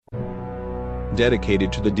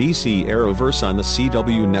dedicated to the DC Arrowverse on the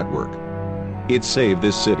CW network. It's Save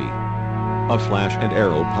This City, a Flash and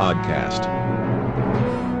Arrow podcast.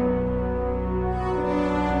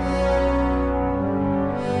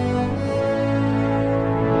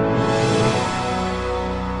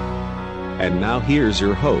 And now here's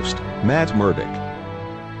your host, Matt Murdock.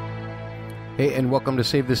 Hey, and welcome to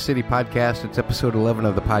Save This City podcast. It's episode 11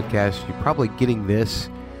 of the podcast. You're probably getting this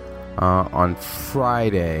on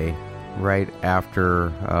Friday, right after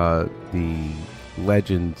the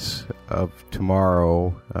Legends of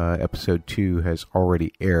Tomorrow episode 2 has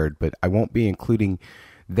already aired, but I won't be including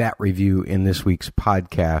that review in this week's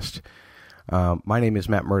podcast. My name is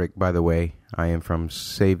Matt Murdock, by the way. I am from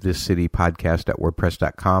Save This City Podcast at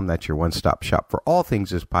WordPress.com. That's your one-stop shop for all things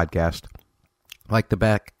this podcast, like the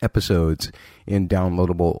back episodes in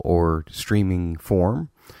downloadable or streaming form.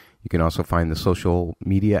 You can also find the social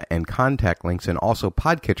media and contact links and also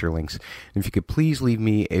podcatcher links. And if you could please leave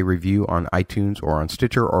me a review on iTunes or on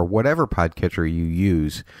Stitcher or whatever podcatcher you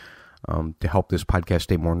use to help this podcast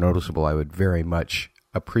stay more noticeable, I would very much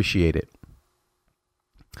appreciate it.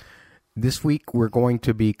 This week, we're going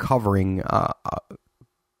to be covering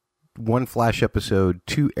one Flash episode,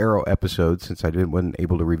 2 Arrow episodes, since I wasn't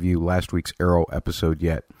able to review last week's Arrow episode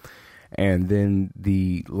yet, and then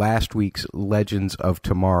the last week's Legends of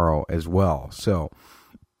Tomorrow as well. So,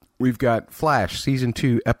 we've got Flash, Season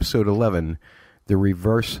 2, Episode 11, The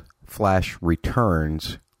Reverse Flash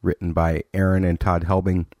Returns, written by Aaron and Todd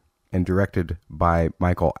Helbing, and directed by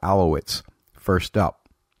Michael Allowitz. First up,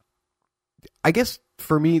 I guess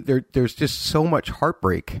for me, there's just so much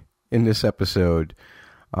heartbreak in this episode.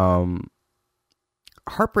 Heartbreak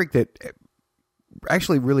that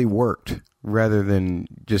actually really worked rather than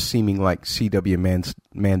just seeming like CW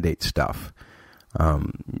mandate stuff.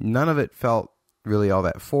 None of it felt really all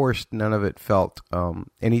that forced. None of it felt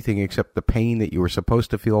anything except the pain that you were supposed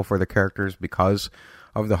to feel for the characters because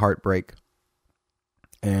of the heartbreak.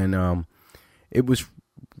 And it was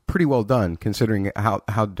pretty well done, considering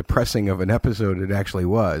how depressing of an episode it actually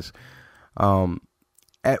was.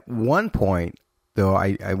 At one point, though,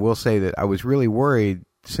 I will say that I was really worried,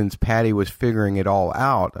 since Patty was figuring it all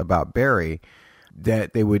out about Barry,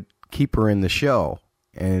 that they would keep her in the show.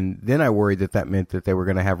 And then I worried that meant that they were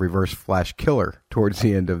going to have Reverse Flash kill her towards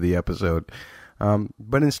the end of the episode.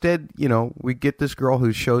 But instead, we get this girl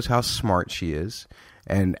who shows how smart she is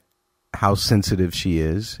and how sensitive she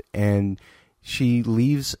is, and she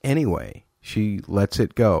leaves anyway. She lets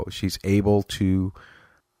it go. She's able to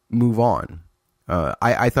move on.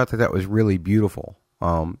 I thought that was really beautiful.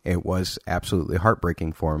 It was absolutely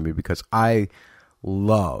heartbreaking for me because I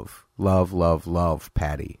love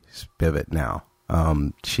Patty Spivot now.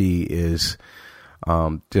 She is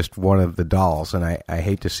just one of the dolls, and I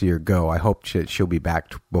hate to see her go. I hope she'll be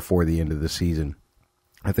back before the end of the season.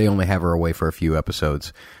 If they only have her away for a few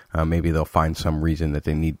episodes, maybe they'll find some reason that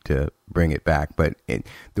they need to bring it back. But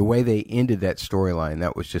the way they ended that storyline,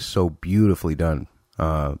 that was just so beautifully done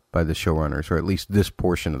by the showrunners, or at least this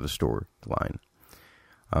portion of the storyline.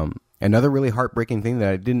 Another really heartbreaking thing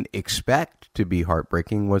that I didn't expect to be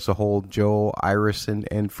heartbreaking was the whole Joel, Iris,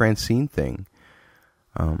 and Francine thing.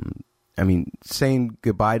 Saying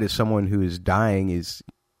goodbye to someone who is dying is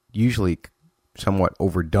usually somewhat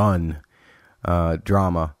overdone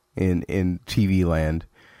drama in TV land.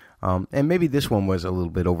 And maybe this one was a little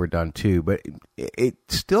bit overdone too, but it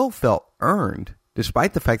still felt earned,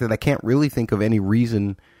 despite the fact that I can't really think of any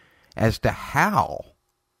reason as to how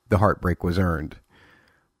the heartbreak was earned.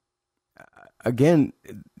 Again,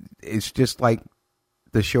 it's just like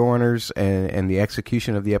the showrunners and the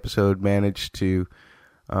execution of the episode managed to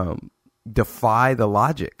defy the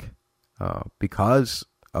logic because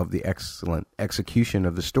of the excellent execution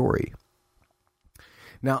of the story.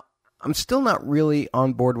 Now, I'm still not really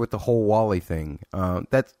on board with the whole Wally thing.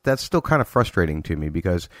 That's still kind of frustrating to me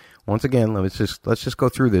because, once again, let's just go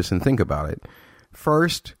through this and think about it.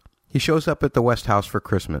 First, he shows up at the West House for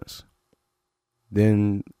Christmas.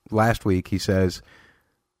 Then last week he says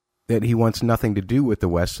that he wants nothing to do with the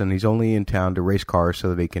West and he's only in town to race cars so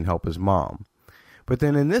that he can help his mom. But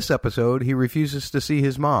then in this episode, he refuses to see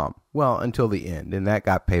his mom. Well, until the end, and that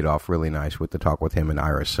got paid off really nice with the talk with him and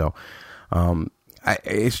Iris. So,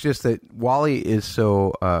 it's just that Wally is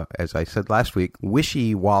so, as I said last week,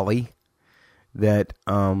 wishy-wally, that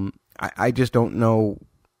I just don't know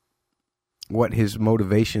what his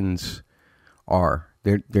motivations are.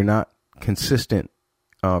 They're not consistent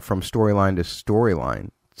from storyline to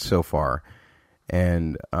storyline so far.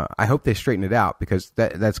 And I hope they straighten it out, because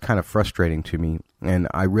that's kind of frustrating to me. And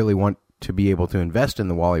I really want to be able to invest in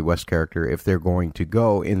the Wally West character if they're going to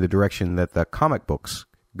go in the direction that the comic books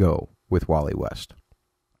go with Wally West.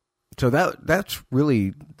 So that's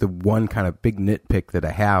really the one kind of big nitpick that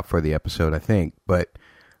I have for the episode, I think. But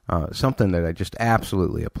something that I just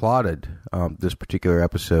absolutely applauded this particular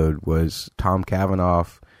episode was Tom Cavanaugh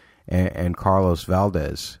and Carlos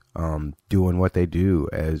Valdez doing what they do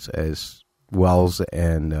as Wells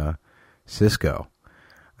and Cisco.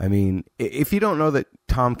 I mean, if you don't know that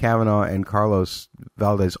Tom Cavanaugh and Carlos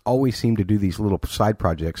Valdez always seem to do these little side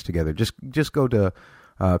projects together, just go to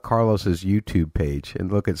Carlos's YouTube page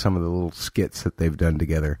and look at some of the little skits that they've done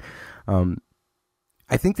together.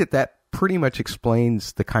 I think that pretty much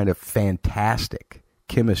explains the kind of fantastic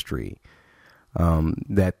chemistry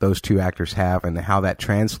that those two actors have and how that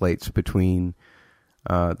translates between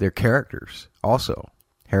their characters. Also,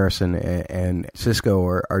 Harrison and Cisco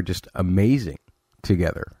are just amazing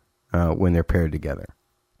together when they're paired together.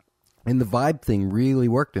 And the vibe thing really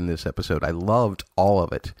worked in this episode. I loved all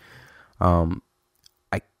of it.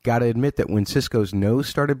 I got to admit that when Cisco's nose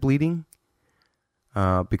started bleeding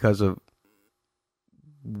because of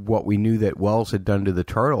what we knew that Wells had done to the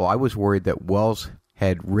turtle, I was worried that Wells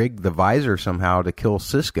had rigged the visor somehow to kill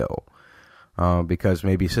Cisco because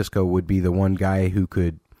maybe Cisco would be the one guy who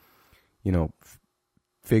could,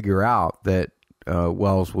 figure out that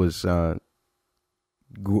Wells was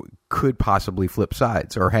could possibly flip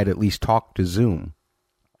sides or had at least talked to Zoom.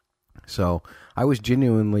 So I was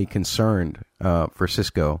genuinely concerned for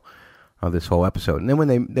Cisco this whole episode. And then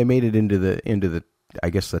when they made it into the I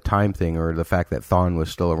guess the time thing or the fact that Thawne was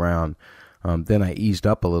still around, then I eased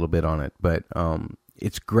up a little bit on it. But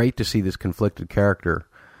it's great to see this conflicted character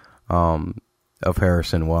of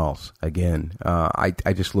Harrison Wells again.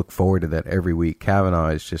 I just look forward to that every week. Cavanaugh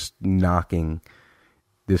is just knocking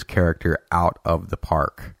this character out of the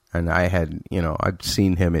park. And I'd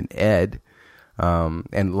seen him in Ed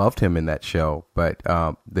and loved him in that show. But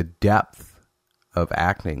the depth of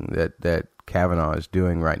acting that Cavanaugh is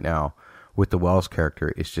doing right now with the Wells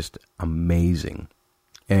character is just amazing.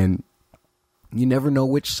 And you never know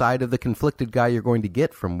which side of the conflicted guy you're going to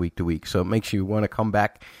get from week to week. So it makes you want to come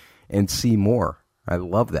back and see more. I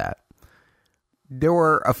love that. There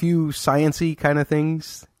were a few science-y kind of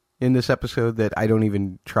things in this episode that I don't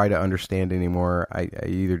even try to understand anymore. I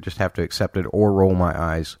either just have to accept it or roll my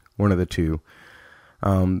eyes, one of the two.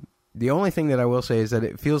 The only thing that I will say is that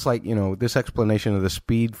it feels like, this explanation of the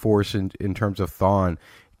Speed Force in terms of Thawne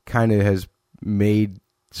kind of has made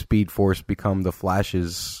Speed Force become the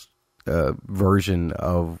Flash's version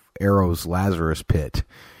of Arrow's Lazarus Pit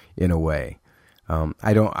in a way.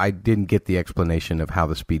 I didn't get the explanation of how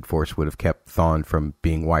the Speed Force would have kept Thawne from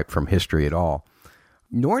being wiped from history at all.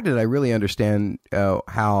 Nor did I really understand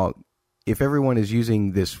how, if everyone is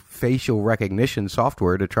using this facial recognition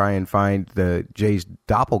software to try and find Jay's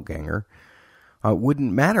doppelganger,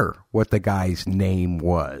 wouldn't matter what the guy's name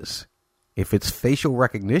was. If it's facial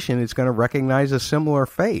recognition, it's going to recognize a similar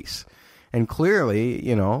face. And clearly,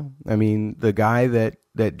 the guy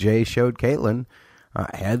that Jay showed Caitlin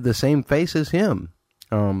had the same face as him.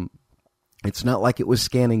 It's not like it was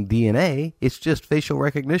scanning DNA. It's just facial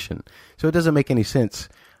recognition. So it doesn't make any sense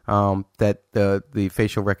that the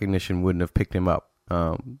facial recognition wouldn't have picked him up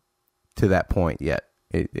to that point yet.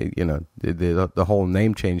 The whole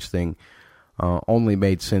name change thing only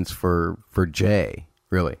made sense for Jay,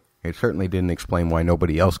 really. It certainly didn't explain why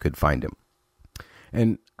nobody else could find him.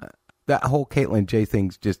 And that whole Caitlin Jay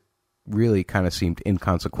thing just really kind of seemed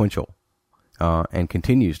inconsequential. And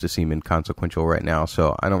continues to seem inconsequential right now,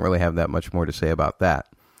 so I don't really have that much more to say about that.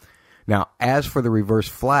 Now, as for the Reverse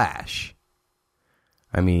Flash,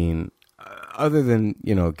 other than,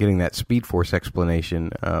 getting that Speed Force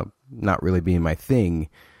explanation not really being my thing,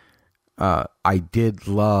 I did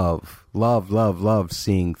love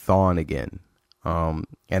seeing Thawne again.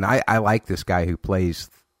 And I like this guy who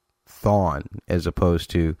plays Thawne as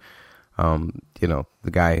opposed to,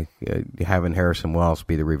 the guy having Harrison Wells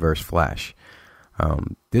be the Reverse Flash.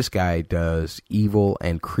 This guy does evil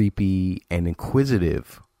and creepy and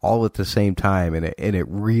inquisitive all at the same time, and it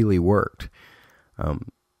really worked.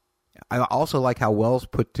 I also like how Wells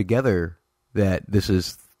put together that this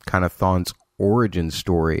is kind of Thawne's origin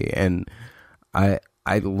story, and I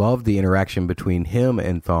love the interaction between him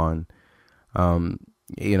and Thawne, and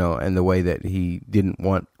the way that he didn't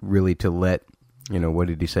want really to let, what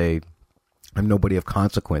did he say? I'm nobody of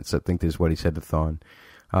consequence, I think is what he said to Thawne.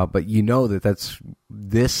 But that's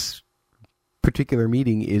this particular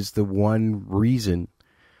meeting is the one reason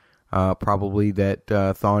probably that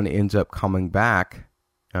Thawne ends up coming back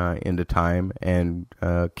into time and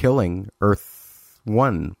killing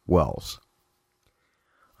Earth-1 Wells.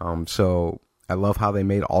 So I love how they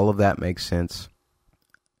made all of that make sense.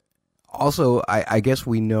 Also, I guess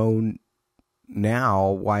we know now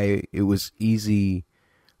why it was easy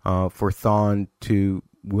for Thawne to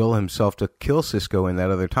will himself to kill Sisko in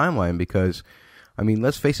that other timeline, because, I mean,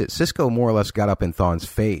 let's face it, Sisko more or less got up in Thawne's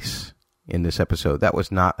face in this episode. That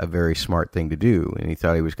was not a very smart thing to do, and he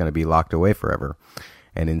thought he was going to be locked away forever.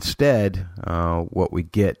 And instead, what we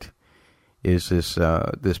get is this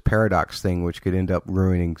paradox thing, which could end up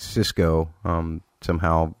ruining Sisko,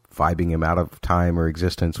 somehow vibing him out of time or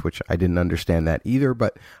existence, which I didn't understand that either,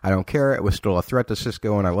 but I don't care. It was still a threat to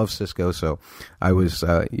Sisko, and I love Sisko, so I was,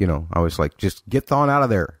 I was like, just get Thawne out of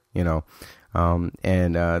there,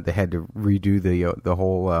 and they had to redo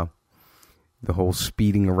the whole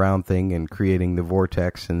speeding around thing and creating the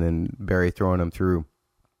vortex, and then Barry throwing him through.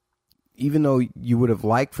 Even though you would have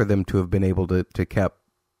liked for them to have been able to keep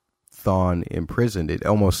Thawne imprisoned, it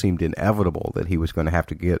almost seemed inevitable that he was going to have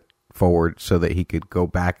to get forward so that he could go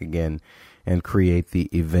back again and create the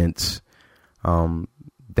events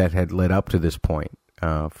that had led up to this point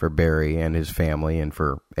for Barry and his family and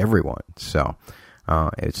for everyone. So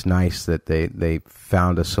it's nice that they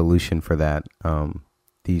found a solution for that.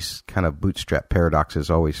 These kind of bootstrap paradoxes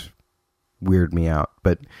always weird me out,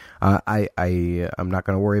 but I'm not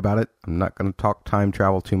going to worry about it. I'm not going to talk time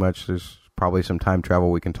travel too much. There's probably some time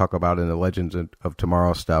travel we can talk about in the Legends of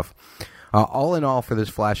Tomorrow stuff. All in all, for this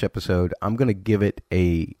Flash episode, I'm going to give it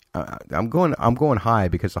I'm going high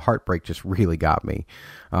because the heartbreak just really got me.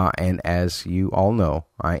 And as you all know,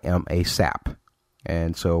 I am a sap,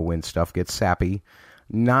 and so when stuff gets sappy,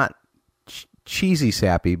 not cheesy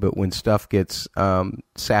sappy, but when stuff gets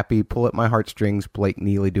sappy, pull at my heartstrings, Blake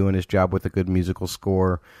Neely doing his job with a good musical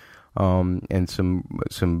score, and some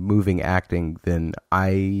moving acting, then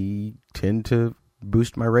I tend to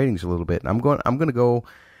boost my ratings a little bit. And I'm going to go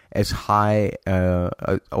as high,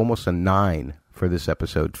 almost a 9 for this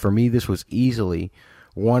episode. For me, this was easily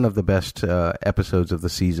one of the best episodes of the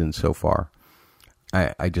season so far.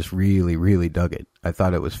 I just really, really dug it. I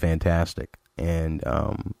thought it was fantastic, and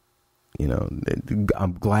I'm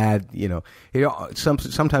glad.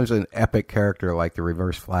 Sometimes an epic character like the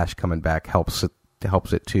Reverse Flash coming back helps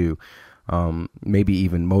it too. Maybe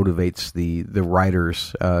even motivates the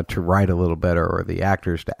writers to write a little better, or the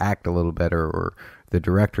actors to act a little better, or the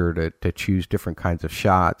director to choose different kinds of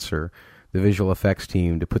shots, or the visual effects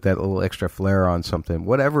team to put that little extra flair on something.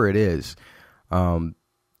 Whatever it is,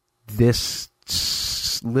 this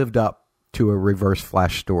lived up to a Reverse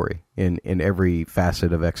Flash story in every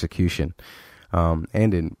facet of execution,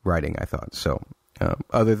 and in writing, I thought. So,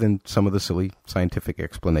 other than some of the silly scientific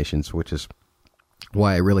explanations, which is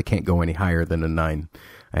why I really can't go any higher than a 9.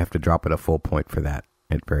 I have to drop it a full point for that,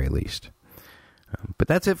 at very least. But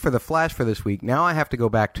that's it for the Flash for this week. Now I have to go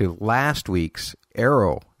back to last week's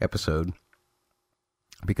Arrow episode,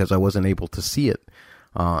 because I wasn't able to see it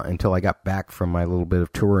until I got back from my little bit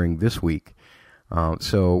of touring this week.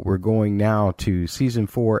 So we're going now to Season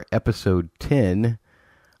 4, Episode 10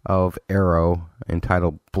 of Arrow,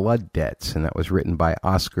 entitled Blood Debts, and that was written by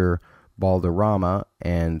Oscar Balderrama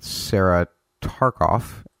and Sarah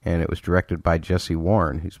Tarkoff, and it was directed by Jesse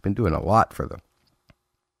Warren, who's been doing a lot for the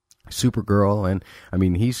Supergirl, and I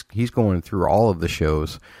mean he's going through all of the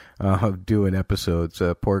shows, doing episodes.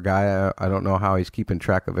 Poor guy, I don't know how he's keeping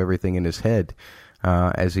track of everything in his head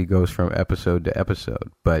as he goes from episode to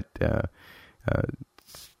episode, but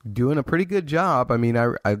doing a pretty good job. I mean,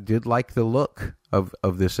 I did like the look of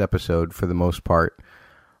this episode for the most part,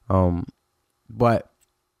 but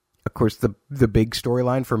of course the big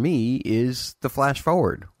storyline for me is the flash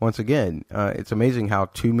forward. Once again, it's amazing how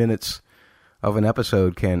 2 minutes of an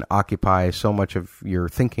episode can occupy so much of your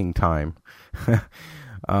thinking time.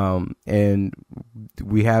 And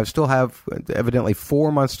we still have evidently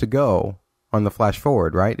 4 months to go on the flash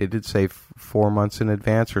forward, right? It did say 4 months in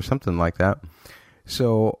advance or something like that.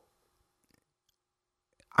 So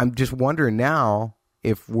I'm just wondering now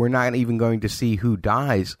if we're not even going to see who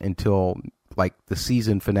dies until like the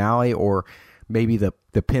season finale, or maybe the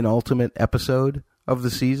penultimate episode of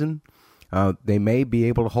the season. They may be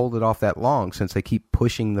able to hold it off that long, since they keep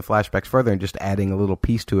pushing the flashbacks further and just adding a little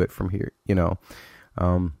piece to it from here.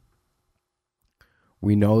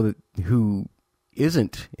 We know that who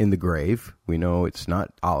isn't in the grave. We know it's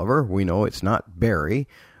not Oliver. We know it's not Barry.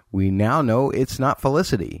 We now know it's not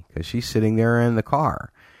Felicity, because she's sitting there in the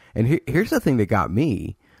car. And here's the thing that got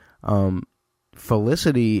me.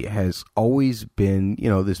 Felicity has always been,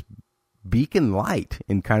 this beacon light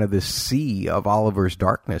in kind of this sea of Oliver's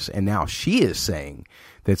darkness, and now she is saying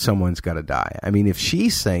that someone's got to die. I mean, if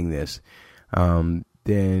she's saying this,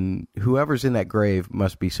 then whoever's in that grave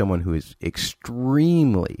must be someone who is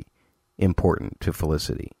extremely important to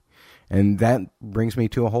Felicity. And that brings me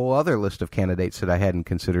to a whole other list of candidates that I hadn't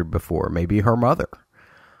considered before. Maybe her mother.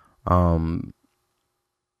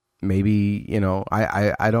 Maybe,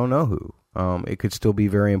 I don't know who. It could still be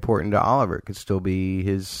very important to Oliver. It could still be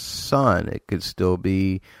his son. It could still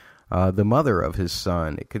be the mother of his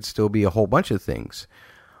son. It could still be a whole bunch of things.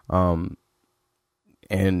 And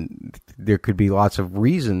there could be lots of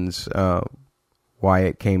reasons why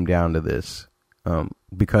it came down to this.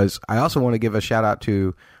 Because I also want to give a shout out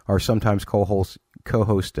to our sometimes co-host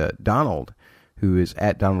Donald, who is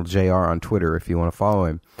at DonaldJR on Twitter if you want to follow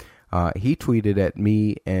him. He tweeted at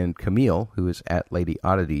me and Camille, who is at Lady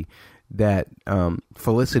Oddity, that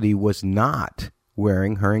Felicity was not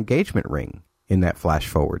wearing her engagement ring in that flash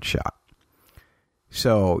forward shot.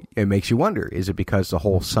 So it makes you wonder, is it because the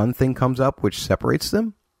whole son thing comes up, which separates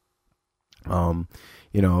them? When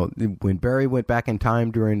Barry went back in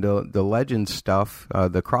time during the Legends stuff,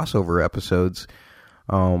 the crossover episodes,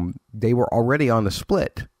 they were already on the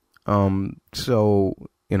split.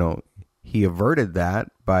 He averted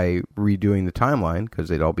that by redoing the timeline because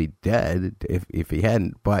they'd all be dead if he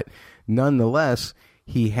hadn't. But nonetheless,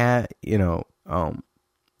 he had,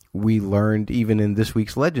 we learned even in this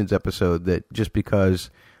week's Legends episode that just because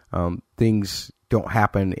things don't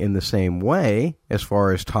happen in the same way as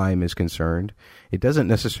far as time is concerned, it doesn't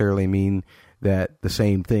necessarily mean that the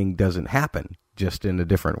same thing doesn't happen, just in a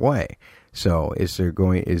different way. So is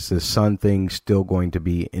the son thing still going to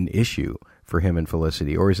be an issue for him and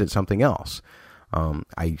Felicity, or is it something else?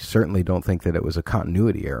 I certainly don't think that it was a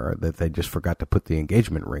continuity error, that they just forgot to put the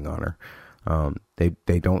engagement ring on her.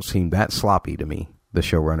 They don't seem that sloppy to me. The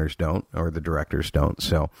showrunners don't, or the directors don't.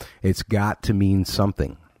 So it's got to mean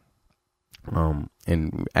something.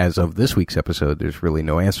 And as of this week's episode, there's really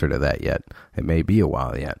no answer to that yet. It may be a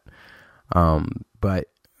while yet. But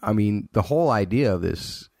I mean, the whole idea of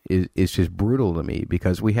this is just brutal to me,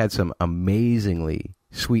 because we had some amazingly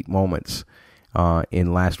sweet moments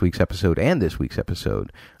in last week's episode and this week's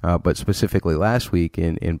episode, but specifically last week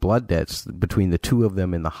in Blood Debts, between the two of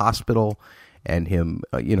them in the hospital and him,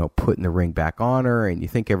 putting the ring back on her, and you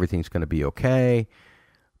think everything's going to be okay.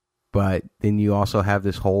 But then you also have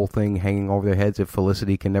this whole thing hanging over their heads if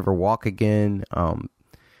Felicity can never walk again.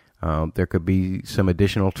 There could be some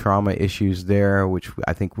additional trauma issues there, which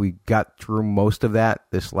I think we got through most of that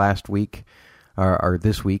this last week, or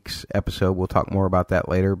this week's episode. We'll talk more about that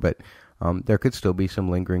later, but there could still be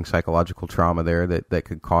some lingering psychological trauma there that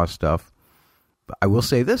could cause stuff. But I will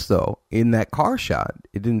say this, though, in that car shot,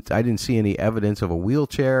 I didn't see any evidence of a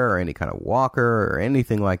wheelchair or any kind of walker or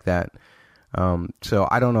anything like that. So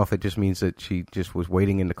I don't know if it just means that she just was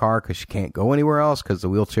waiting in the car because she can't go anywhere else because the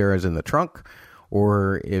wheelchair is in the trunk,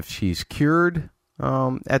 or if she's cured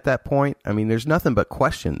at that point. I mean, there's nothing but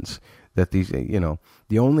questions that these,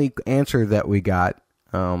 the only answer that we got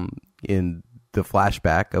in the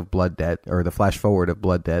flashback of Blood Debt, or the flash forward of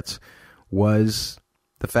Blood Debts, was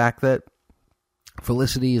the fact that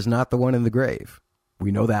Felicity is not the one in the grave.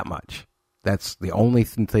 We know that much. That's the only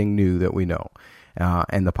thing new that we know.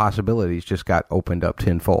 And the possibilities just got opened up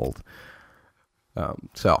tenfold.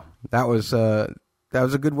 So that was a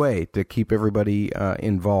good way to keep everybody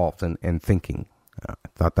involved and thinking. I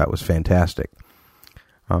thought that was fantastic.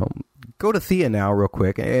 Go to Thea now real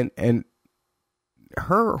quick, and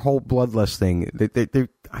her whole bloodlust thing.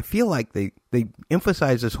 I feel like they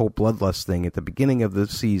emphasize this whole bloodlust thing at the beginning of the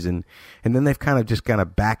season, and then they've kind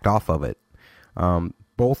of backed off of it,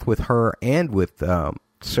 both with her and with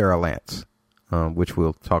Sarah Lance. Which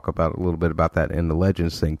we'll talk about a little bit about that in the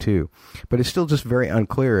Legends thing too. But it's still just very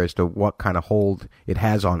unclear as to what kind of hold it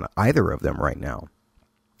has on either of them right now.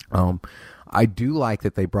 I do like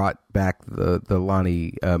that they brought back the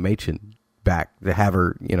Lonnie Machin back to have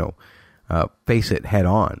her, face it head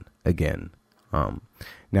on again.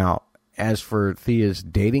 Now, as for Thea's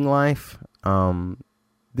dating life,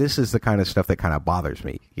 this is the kind of stuff that kind of bothers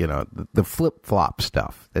me. The flip-flop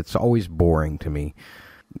stuff. It's always boring to me.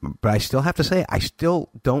 But I still have to say, I still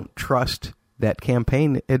don't trust that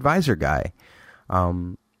campaign advisor guy.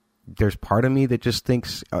 There's part of me that just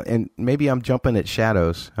thinks, and maybe I'm jumping at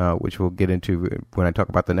shadows, which we'll get into when I talk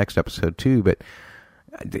about the next episode too, but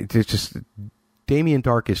there's just, Damien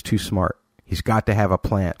Dark is too smart. He's got to have a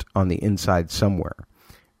plant on the inside somewhere.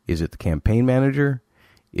 Is it the campaign manager?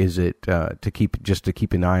 Is it to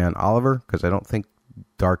keep an eye on Oliver? Because I don't think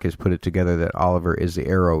Dark has put it together that Oliver is the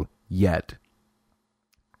Arrow yet.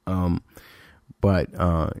 But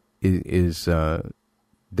is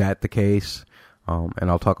that the case?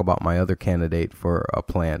 And I'll talk about my other candidate for a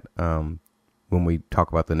plant when we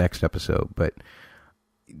talk about the next episode. But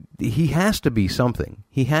he has to be something.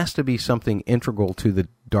 He has to be something integral to the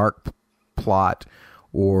Dark plot,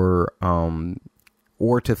 or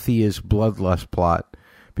to Thea's bloodlust plot,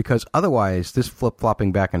 because otherwise this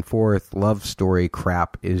flip-flopping back and forth love story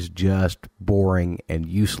crap is just boring and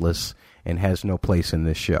useless and has no place in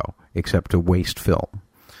this show except to waste film,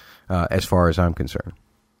 as far as I'm concerned.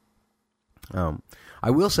 I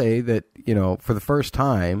will say that, for the first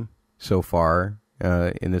time so far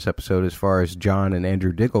in this episode, as far as John and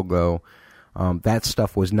Andrew Diggle go, that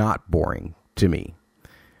stuff was not boring to me.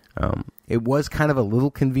 It was kind of a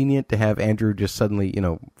little convenient to have Andrew just suddenly,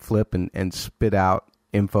 flip and spit out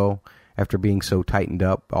info after being so tightened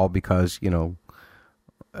up, all because,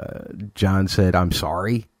 John said, "I'm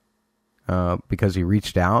sorry," because he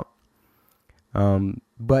reached out.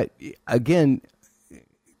 But again,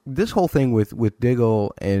 this whole thing with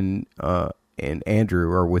Diggle and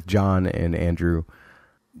Andrew, or with John and Andrew,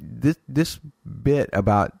 this bit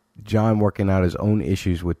about John working out his own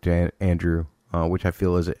issues with Andrew, which I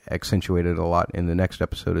feel is accentuated a lot in the next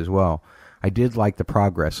episode as well. I did like the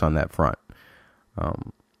progress on that front.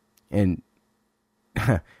 And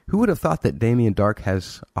who would have thought that Damien Darhk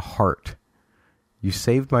has a heart? You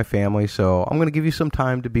saved my family, so I'm going to give you some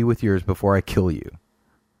time to be with yours before I kill you.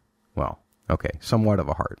 Well, okay, somewhat of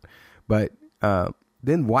a heart. But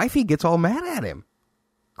then Wifey gets all mad at him,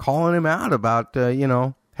 calling him out about,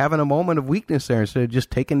 having a moment of weakness there instead of just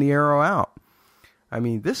taking the arrow out. I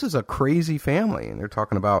mean, this is a crazy family, and they're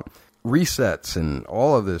talking about resets and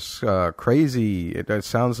all of this crazy, it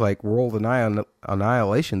sounds like world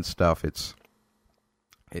annihilation stuff. It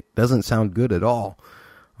doesn't sound good at all.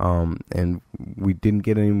 And we didn't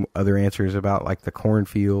get any other answers about like the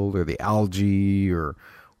cornfield or the algae or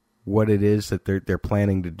what it is that they're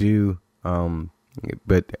planning to do.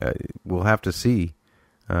 But we'll have to see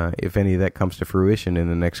if any of that comes to fruition in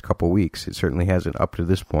the next couple of weeks. It certainly hasn't up to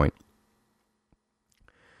this point.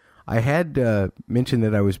 I had mentioned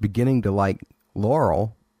that I was beginning to like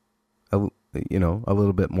Laurel, a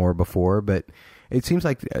little bit more before, but it seems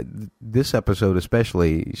like this episode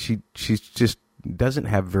especially, she just doesn't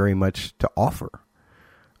have very much to offer,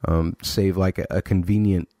 save like a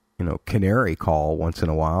convenient, canary call once in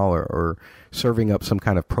a while, or serving up some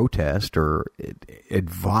kind of protest or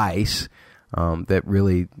advice. That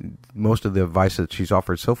really, most of the advice that she's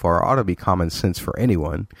offered so far ought to be common sense for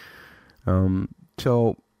anyone.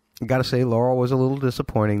 So I got to say, Laurel was a little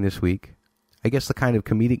disappointing this week. I guess the kind of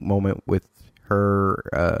comedic moment with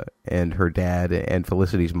her and her dad and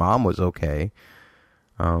Felicity's mom was okay.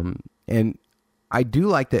 And I do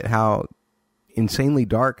like that how insanely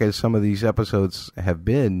dark as some of these episodes have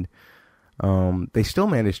been, they still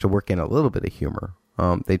managed to work in a little bit of humor.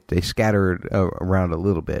 They scattered around a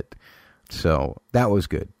little bit. So that was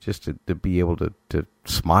good, just to be able to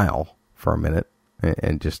smile for a minute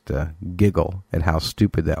and just giggle at how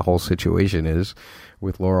stupid that whole situation is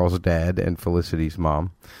with Laurel's dad and Felicity's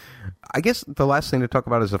mom. I guess the last thing to talk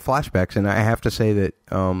about is the flashbacks, and I have to say that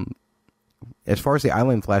as far as the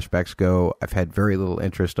island flashbacks go, I've had very little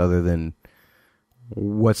interest other than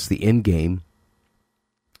what's the end game,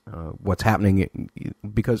 what's happening,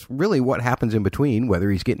 because really what happens in between,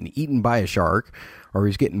 whether he's getting eaten by a shark or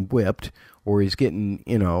he's getting whipped or he's getting,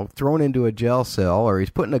 thrown into a jail cell or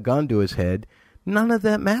he's putting a gun to his head, none of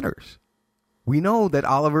that matters. We know that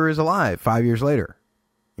Oliver is alive 5 years later,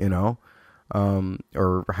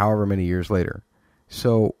 or however many years later.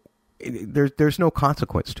 So there's no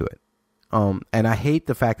consequence to it. And I hate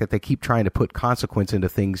the fact that they keep trying to put consequence into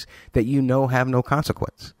things that have no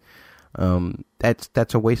consequence.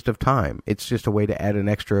 That's a waste of time. It's just a way to add an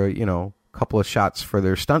extra, couple of shots for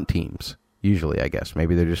their stunt teams. Usually, I guess.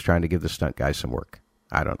 Maybe they're just trying to give the stunt guys some work.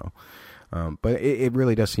 I don't know. But it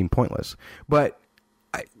really does seem pointless. But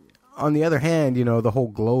on the other hand, the whole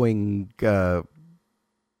glowing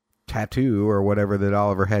tattoo or whatever that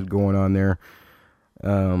Oliver had going on there,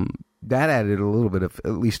 that added a little bit of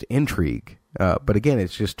at least intrigue. But again,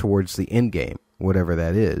 it's just towards the end game, whatever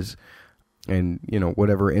that is. And,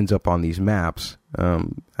 whatever ends up on these maps,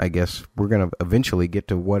 I guess we're going to eventually get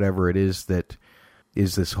to whatever it is that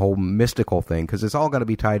is this whole mystical thing, because it's all going to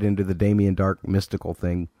be tied into the Damien Darhk mystical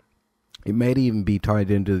thing. It may even be tied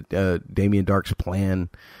into Damien Darhk's plan.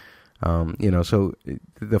 So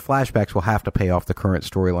the flashbacks will have to pay off the current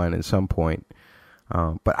storyline at some point.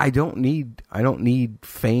 But I don't need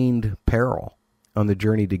feigned peril on the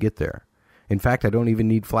journey to get there. In fact, I don't even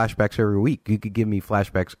need flashbacks every week. You could give me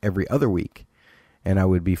flashbacks every other week, and I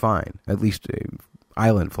would be fine. At least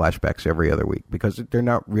island flashbacks every other week, because they're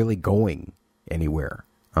not really going anywhere,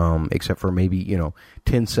 except for maybe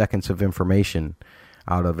 10 seconds of information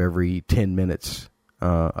out of every 10 minutes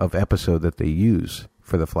of episode that they use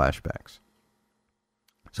for the flashbacks.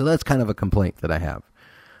 So that's kind of a complaint that I have.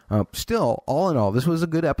 Still, all in all, this was a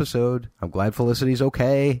good episode. I'm glad Felicity's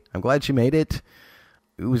okay. I'm glad she made it.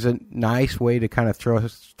 It was a nice way to kind of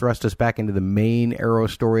thrust us back into the main Arrow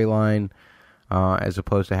storyline, as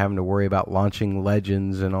opposed to having to worry about launching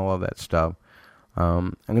Legends and all of that stuff.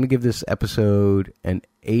 I'm going to give this episode an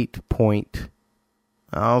 8.4.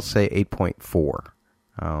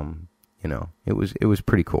 It was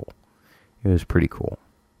pretty cool. It was pretty cool.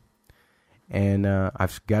 And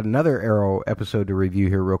I've got another Arrow episode to review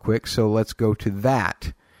here real quick, so let's go to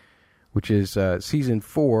that, which is Season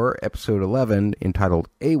 4, Episode 11, entitled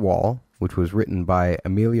AWOL, which was written by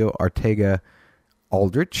Emilio Arteaga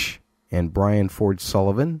Aldrich and Brian Ford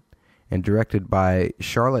Sullivan, and directed by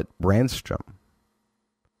Charlotte Brandstrom.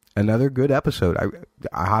 Another good episode.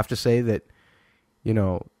 I have to say that,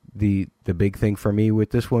 the big thing for me with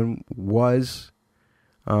this one was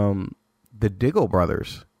the Diggle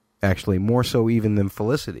brothers, actually, more so even than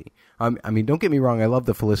Felicity. Don't get me wrong, I love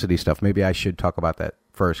the Felicity stuff. Maybe I should talk about that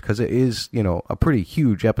first, because it is, a pretty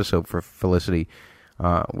huge episode for Felicity.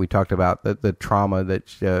 We talked about the trauma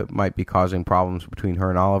that might be causing problems between her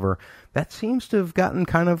and Oliver. That seems to have gotten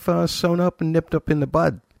kind of sewn up and nipped up in the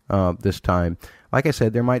bud this time. Like I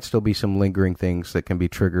said, there might still be some lingering things that can be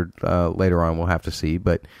triggered later on. We'll have to see.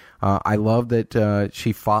 But I love that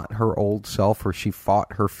she fought her old self, or she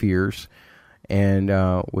fought her fears, and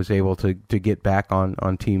was able to get back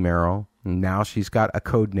on Team Arrow. And now she's got a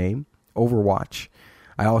code name, Overwatch.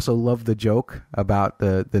 I also love the joke about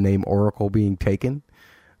the name Oracle being taken.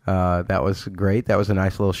 That was great. That was a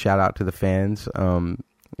nice little shout out to the fans,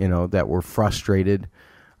 that were frustrated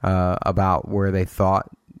about where they thought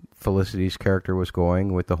Felicity's character was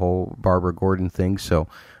going with the whole Barbara Gordon thing. So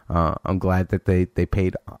I'm glad that they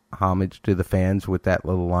paid homage to the fans with that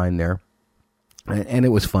little line there. And it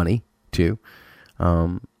was funny, too.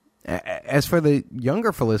 As for the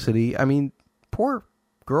younger Felicity, poor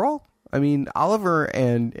girl. Oliver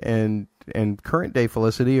and current day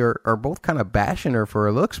Felicity are both kind of bashing her for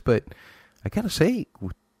her looks, but I gotta say,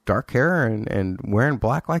 with dark hair and wearing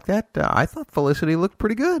black like that, I thought Felicity looked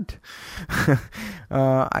pretty good.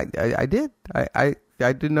 I did. I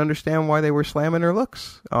didn't understand why they were slamming her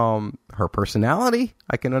looks. Her personality,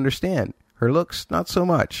 I can understand. Her looks, not so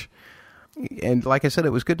much. And like I said,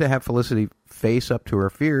 it was good to have Felicity face up to her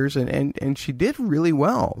fears, and she did really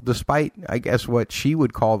well, despite, I guess, what she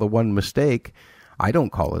would call the one mistake. I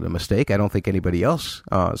don't call it a mistake. I don't think anybody else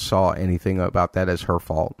saw anything about that as her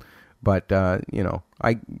fault. But,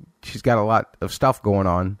 she's got a lot of stuff going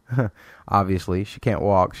on. Obviously, she can't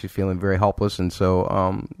walk. She's feeling very helpless, and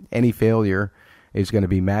so any failure is going to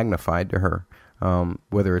be magnified to her,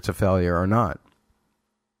 whether it's a failure or not.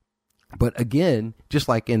 But again, just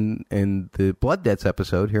like in the Blood Debts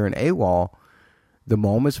episode here in AWOL, the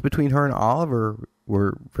moments between her and Oliver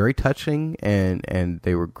were very touching, and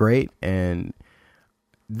they were great. And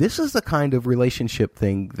this is the kind of relationship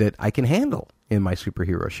thing that I can handle in my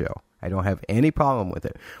superhero show. I don't have any problem with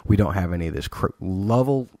it. We don't have any of this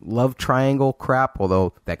love triangle crap,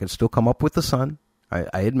 although that can still come up with the sun. I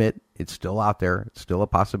admit, it's still out there. It's still a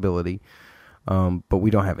possibility. But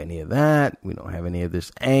we don't have any of that. We don't have any of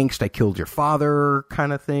this angst, I killed your father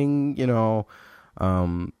kind of thing,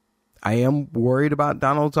 I am worried about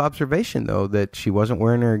Donald's observation, though, that she wasn't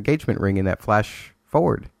wearing her engagement ring in that flash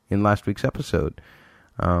forward in last week's episode.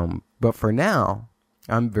 But for now,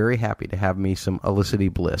 I'm very happy to have me some Felicity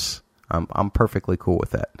Bliss. I'm perfectly cool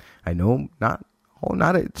with that. I know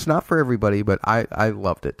it's not for everybody, but I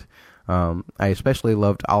loved it. I especially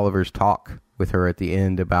loved Oliver's talk with her at the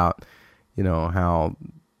end about, how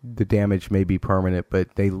the damage may be permanent,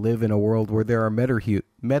 but they live in a world where there are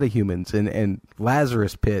metahumans and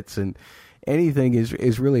Lazarus pits, and anything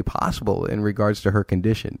is really possible in regards to her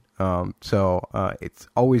condition. So it's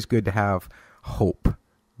always good to have hope,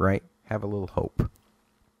 right? Have a little hope.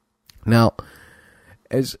 Now,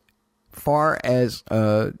 as far as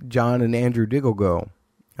John and Andrew Diggle go,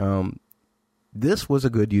 this was a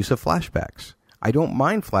good use of flashbacks. I don't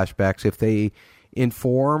mind flashbacks if they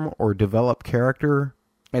inform or develop character,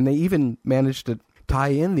 and they even managed to tie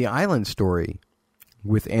in the island story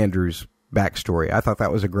with Andrew's backstory. I thought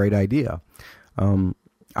that was a great idea. I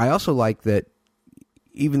also like that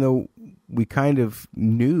even though we kind of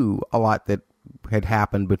knew a lot that had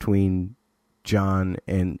happened between John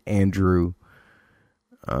and Andrew,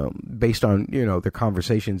 based on, their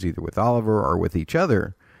conversations either with Oliver or with each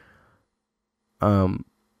other,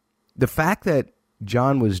 the fact that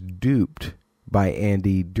John was duped by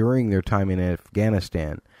Andy during their time in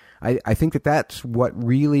Afghanistan, I think that's what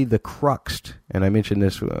really the crux, and I mentioned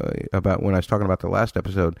this about when I was talking about the last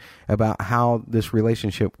episode, about how this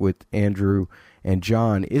relationship with Andrew and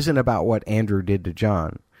John isn't about what Andrew did to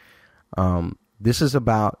John. This is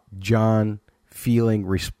about John feeling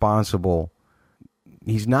responsible.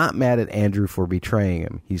 He's not mad at Andrew for betraying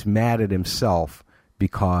him. He's mad at himself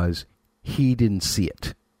because he didn't see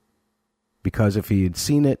it. Because if he had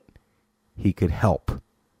seen it, he could help.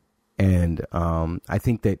 And I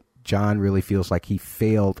think that John really feels like he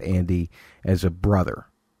failed Andy as a brother.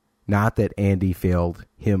 Not that Andy failed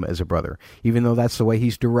him as a brother. Even though that's the way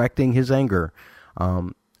he's directing his anger.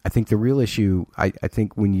 I think the real issue, I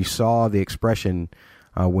think when you saw the expression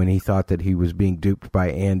when he thought that he was being duped by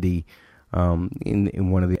Andy in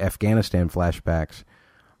one of the Afghanistan flashbacks,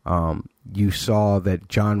 you saw that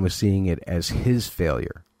John was seeing it as his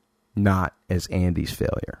failure, not as Andy's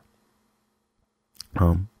failure.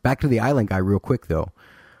 Back to the island guy real quick, though.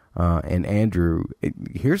 And Andrew,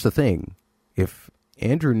 here's the thing. If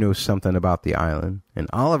Andrew knows something about the island, and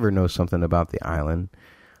Oliver knows something about the island,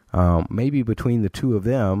 maybe between the two of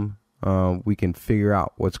them, we can figure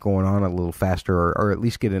out what's going on a little faster, or at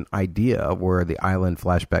least get an idea of where the island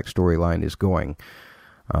flashback storyline is going.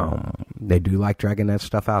 They do like dragging that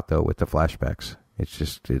stuff out, though, with the flashbacks.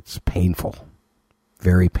 It's painful.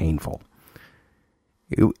 Very painful.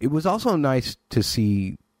 It was also nice to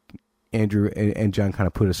see Andrew and John kind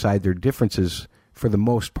of put aside their differences for the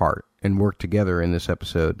most part and work together in this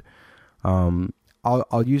episode.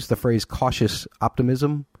 I'll use the phrase cautious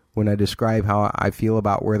optimism when I describe how I feel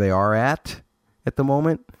about where they are at the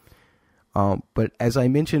moment. But as I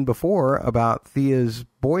mentioned before about Thea's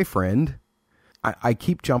boyfriend, I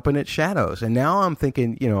keep jumping at shadows. And now I'm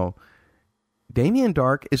thinking, Damien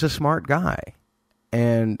Darhk is a smart guy.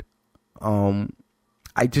 And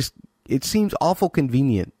it seems awful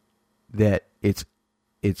convenient that it's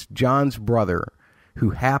John's brother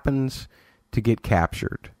who happens to get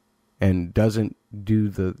captured and doesn't do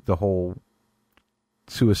the whole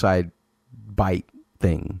suicide bite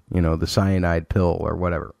thing, the cyanide pill or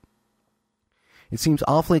whatever. It seems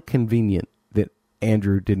awfully convenient that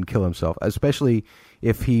Andrew didn't kill himself, especially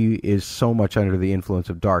if he is so much under the influence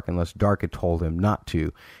of Darhk, unless Darhk had told him not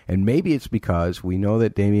to. And maybe it's because we know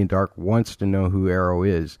that Damien Darhk wants to know who Arrow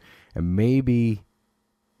is, and maybe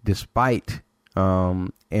despite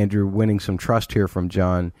Andrew winning some trust here from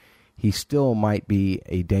John, he still might be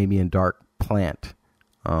a Damien Darhk plant.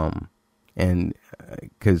 And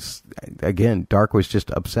because, again, Darhk was just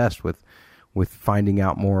obsessed with finding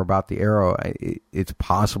out more about the Arrow. It's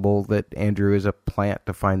possible that Andrew is a plant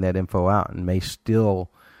to find that info out and may still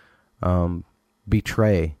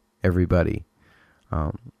betray everybody.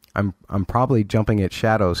 I'm probably jumping at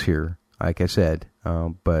shadows here, like I said,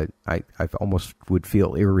 but I almost would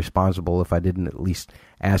feel irresponsible if I didn't at least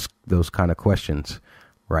ask those kind of questions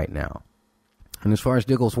right now. And as far as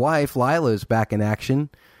Diggle's wife, Lila is back in action,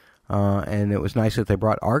 and it was nice that they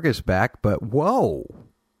brought Argus back, but whoa!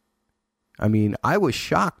 I mean, I was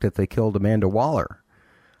shocked that they killed Amanda Waller,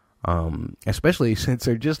 especially since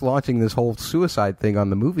they're just launching this whole suicide thing on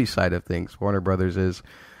the movie side of things, Warner Brothers is.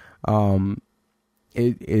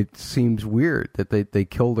 It seems weird that they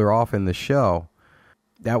killed her off in the show.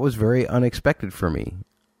 That was very unexpected for me.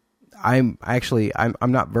 I'm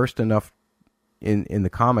not versed enough in the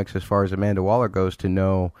comics as far as Amanda Waller goes to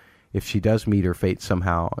know if she does meet her fate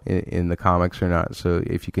somehow in the comics or not. So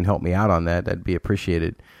if you can help me out on that, that'd be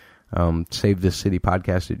appreciated.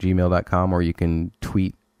 SaveThisCityPodcast@gmail.com, or you can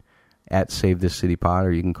tweet at SaveThisCityPod,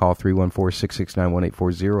 or you can call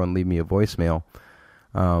 314-669-1840 and leave me a voicemail.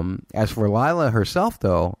 As for Lila herself,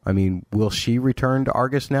 though, I mean, will she return to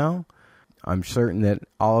Argus now? I'm certain that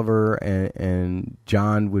Oliver and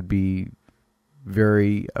John would be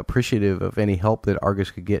very appreciative of any help that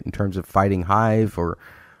Argus could get in terms of fighting Hive or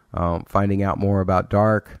finding out more about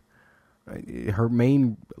Darhk.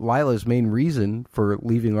 Lila's main reason for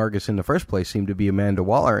leaving Argus in the first place seemed to be Amanda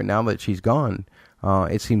Waller, and now that she's gone,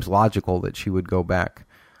 it seems logical that she would go back.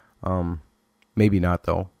 Maybe not,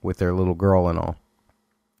 though, with their little girl and all.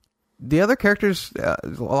 The other characters, a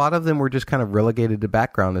lot of them were just kind of relegated to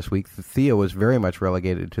background this week. Thea was very much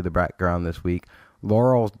relegated to the background this week.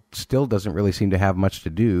 Laurel still doesn't really seem to have much to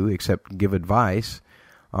do except give advice.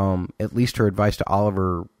 At least her advice to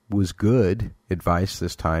Oliver was good advice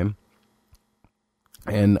this time.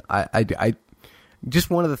 And I just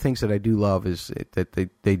one of the things that I do love is that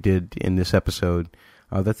they did in this episode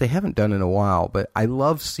that they haven't done in a while, but I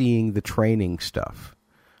love seeing the training stuff.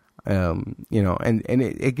 And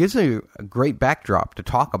it gives a great backdrop to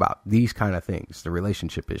talk about these kind of things, the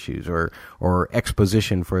relationship issues or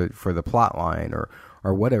exposition for the plot line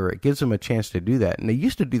or whatever. It gives them a chance to do that. And they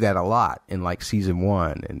used to do that a lot in like season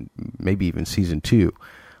 1 and maybe even season 2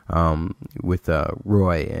 with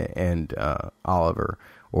Roy and Oliver,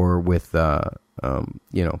 or with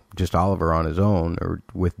just Oliver on his own, or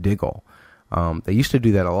with Diggle. They used to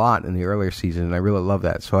do that a lot in the earlier season, and I really love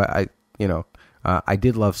that. So I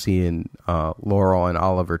did love seeing Laurel and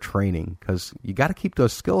Oliver training, because you got to keep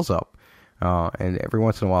those skills up. And every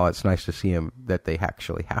once in a while, it's nice to see them that they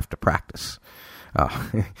actually have to practice.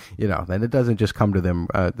 Then it doesn't just come to them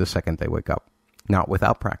the second they wake up, not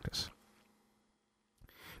without practice.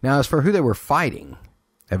 Now, as for who they were fighting,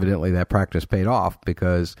 evidently that practice paid off,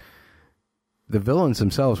 because the villains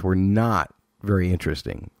themselves were not very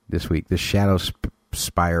interesting this week. The Shadow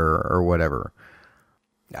Spire or whatever.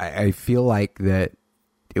 I feel like that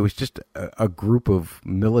it was just a group of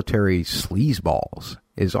military sleazeballs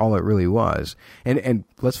is all it really was. And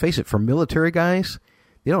let's face it, for military guys,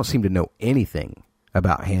 they don't seem to know anything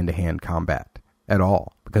about hand-to-hand combat at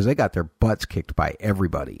all, because they got their butts kicked by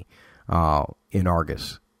everybody in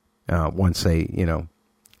Argus once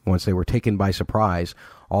they were taken by surprise,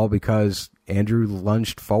 all because Andrew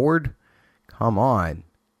lunged forward. Come on.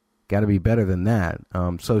 Got to be better than that.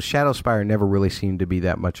 So Shadow Spire never really seemed to be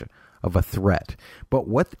that much of a threat. But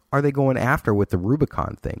what are they going after with the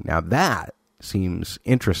Rubicon thing? Now that seems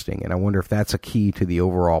interesting, and I wonder if that's a key to the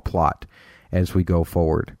overall plot as we go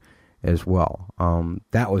forward as well.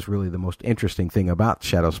 That was really the most interesting thing about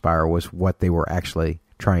Shadow Spire, was what they were actually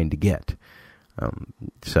trying to get.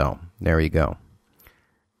 So there you go.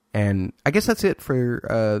 And I guess that's it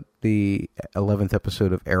for the 11th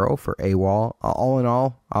episode of Arrow for AWOL. All in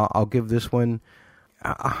all, I'll give this one,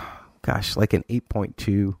 like an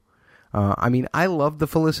 8.2. I love the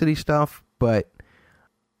Felicity stuff, but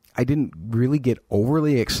I didn't really get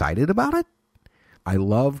overly excited about it. I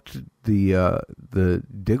loved the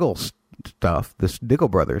Diggle stuff, the Diggle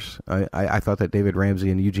brothers. I thought that David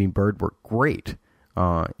Ramsey and Eugene Bird were great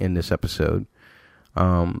in this episode.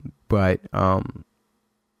 But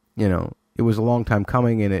it was a long time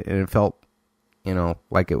coming, and it felt,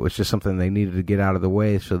 like it was just something they needed to get out of the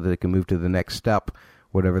way so that they can move to the next step,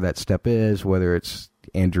 whatever that step is, whether it's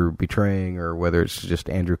Andrew betraying or whether it's just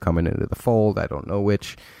Andrew coming into the fold. I don't know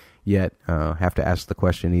which yet. Have to ask the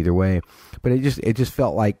question either way. But it just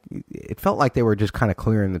felt like they were just kind of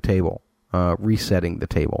clearing the table, resetting the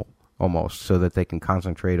table almost, so that they can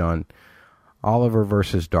concentrate on Oliver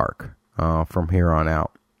versus Dark from here on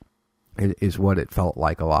out. Is what it felt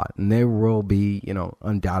like a lot. And there will be,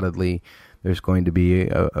 undoubtedly, there's going to be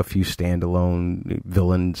a few standalone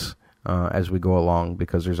villains as we go along,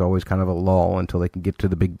 because there's always kind of a lull until they can get to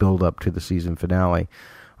the big build-up to the season finale.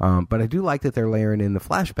 But I do like that they're layering in the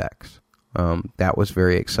flashbacks. That was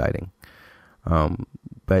very exciting.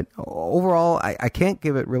 But overall, I can't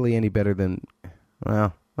give it really any better than,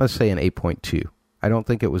 let's say an 8.2. I don't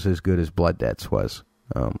think it was as good as Blood Debts was.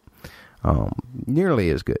 Nearly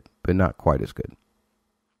as good, but not quite as good.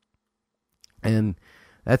 And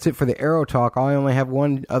that's it for the Arrow talk. I only have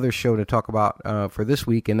one other show to talk about for this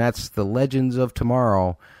week, and that's the Legends of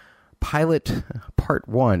Tomorrow pilot part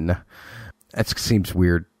 1. That seems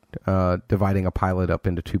weird, dividing a pilot up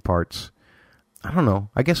into 2 parts. I don't know.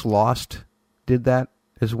 I guess Lost did that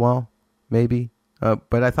as well, maybe.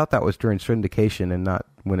 But I thought that was during syndication and not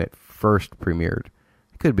when it first premiered.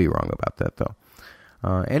 I could be wrong about that, though.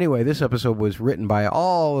 Anyway, this episode was written by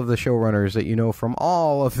all of the showrunners that you know from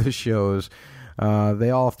all of the shows. They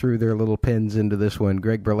all threw their little pins into this one.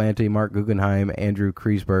 Greg Berlanti, Mark Guggenheim, Andrew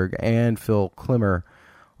Kreisberg, and Phil Klimmer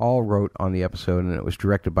all wrote on the episode, and it was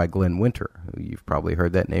directed by Glenn Winter. You've probably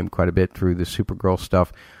heard that name quite a bit through the Supergirl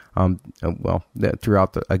stuff.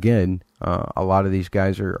 Throughout a lot of these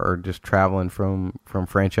guys are just traveling from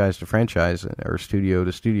franchise to franchise or studio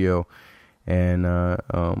to studio, and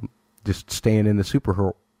just staying in the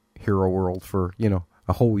superhero world for,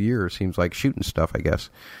 a whole year, seems like, shooting stuff, I guess.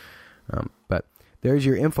 But there's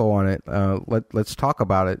your info on it. Let's talk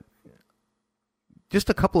about it. Just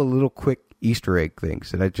a couple of little quick Easter egg things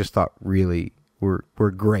that I just thought really were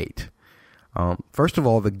great. First of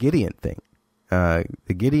all, the Gideon thing.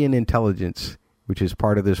 The Gideon intelligence, which is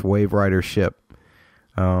part of this Wave Rider ship.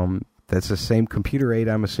 That's the same computer aid,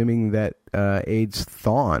 I'm assuming, that aids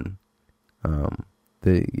Thawne.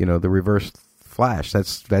 The Reverse Flash.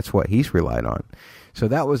 That's what he's relied on. So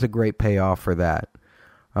that was a great payoff for that.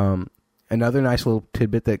 Another nice little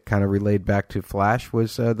tidbit that kind of relayed back to Flash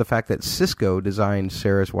was the fact that Cisco designed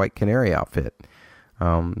Sarah's White Canary outfit.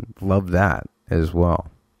 Loved that as well.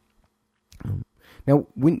 Now,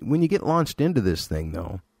 when you get launched into this thing,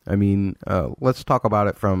 though, let's talk about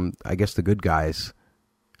it from, I guess, the good guys.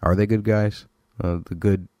 Are they good guys?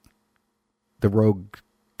 The rogue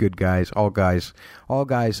good guys, all guys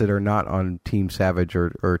that are not on Team Savage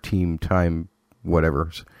or Team Time, whatever,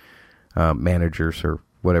 managers or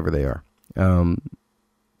whatever they are.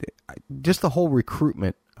 just the whole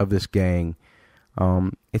recruitment of this gang,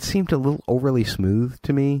 it seemed a little overly smooth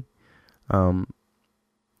to me.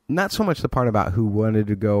 Not so much the part about who wanted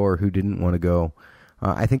to go or who didn't want to go.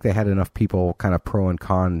 I think they had enough people kind of pro and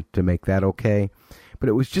con to make that okay. But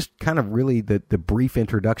it was just kind of really the brief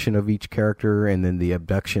introduction of each character and then the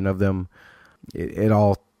abduction of them. It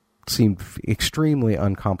all seemed extremely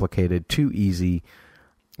uncomplicated, too easy.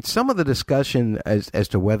 Some of the discussion as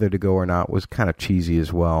to whether to go or not was kind of cheesy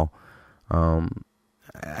as well.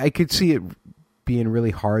 I could see it being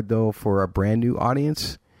really hard, though, for a brand new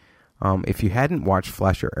audience. If you hadn't watched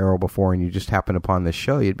Flash or Arrow before and you just happened upon this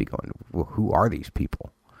show, you'd be going, well, who are these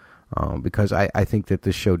people? Because I think that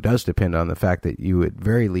this show does depend on the fact that you at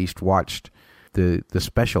very least watched the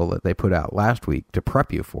special that they put out last week to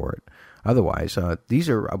prep you for it. Otherwise, these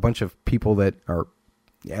are a bunch of people that are,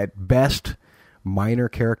 at best, minor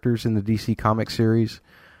characters in the DC comic series.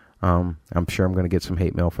 I'm sure I'm going to get some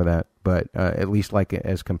hate mail for that, but at least like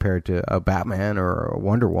as compared to a Batman or a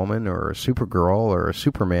Wonder Woman or a Supergirl or a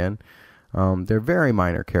Superman, they're very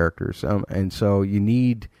minor characters, and so you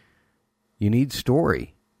need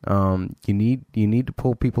story. You need to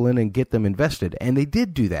pull people in and get them invested, and they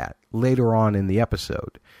did do that later on in the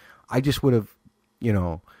episode. I just would have,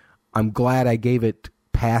 I'm glad I gave it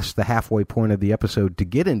past the halfway point of the episode to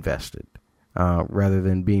get invested. Rather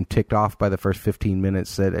than being ticked off by the first 15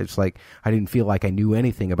 minutes that it's like I didn't feel like I knew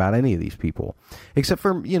anything about any of these people. Except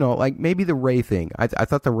for, like maybe the Ray thing. I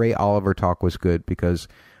thought the Ray Oliver talk was good because,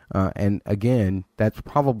 and again, that's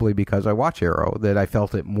probably because I watch Arrow, that I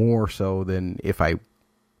felt it more so than if I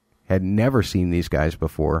had never seen these guys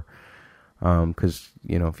before. Because,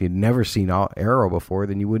 if you'd never seen Arrow before,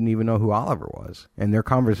 then you wouldn't even know who Oliver was. And their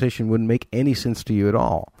conversation wouldn't make any sense to you at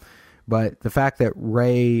all. But the fact that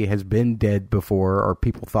Ray has been dead before, or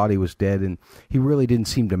people thought he was dead, and he really didn't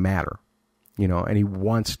seem to matter, and he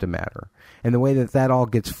wants to matter. And the way that all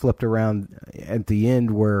gets flipped around at the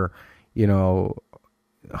end where,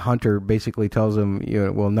 Hunter basically tells him,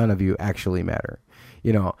 well, none of you actually matter.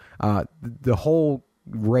 The whole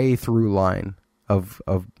Ray through line of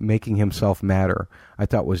making himself matter, I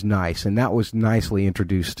thought was nice. And that was nicely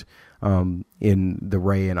introduced in the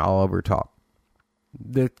Ray and Oliver talk.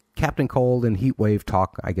 The Captain Cold and Heatwave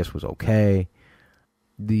talk, I guess, was okay.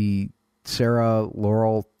 The Sarah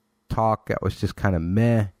Laurel talk, that was just kind of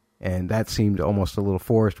meh, and that seemed almost a little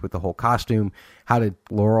forced with the whole costume. How did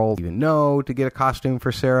Laurel even know to get a costume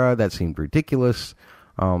for Sarah? That seemed ridiculous.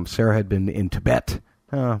 Sarah had been in Tibet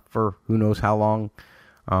for who knows how long,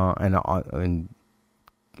 and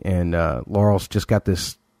Laurel's just got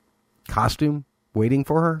this costume waiting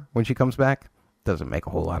for her when she comes back. Doesn't make a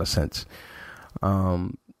whole lot of sense.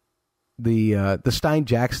 The Stein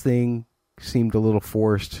Jax thing seemed a little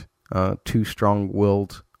forced, too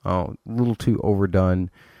strong-willed, a little too overdone.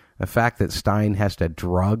 The fact that Stein has to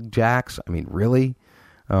drug Jax, I mean, really?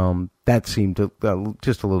 That seemed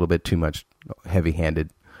just a little bit too much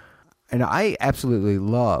heavy-handed. And I absolutely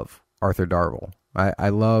love Arthur Darvill. I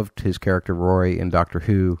loved his character Roy in Doctor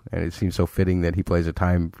Who, and it seems so fitting that he plays a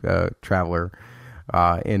time traveler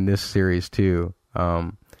in this series too.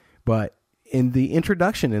 But in the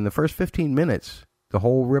introduction, in the first 15 minutes, the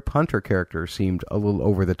whole Rip Hunter character seemed a little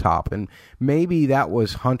over the top. And maybe that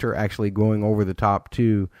was Hunter actually going over the top,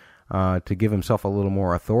 too, to give himself a little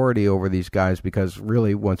more authority over these guys, because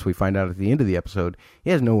really, once we find out at the end of the episode, he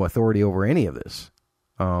has no authority over any of this.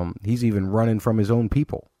 He's even running from his own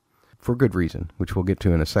people, for good reason, which we'll get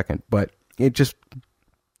to in a second. But it just,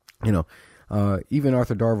 even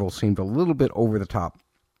Arthur Darvill seemed a little bit over the top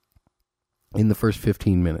in the first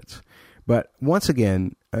 15 minutes. But once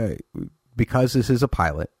again, because this is a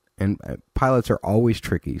pilot, and pilots are always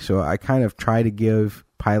tricky, so I kind of try to give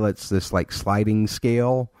pilots this like sliding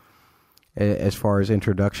scale as far as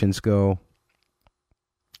introductions go.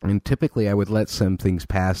 And typically I would let some things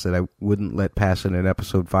pass that I wouldn't let pass in an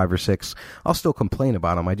episode 5 or 6. I'll still complain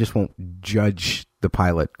about them. I just won't judge the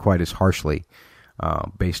pilot quite as harshly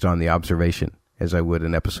based on the observation as I would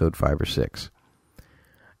in episode 5 or 6.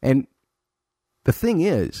 And the thing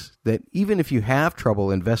is that even if you have trouble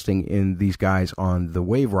investing in these guys on the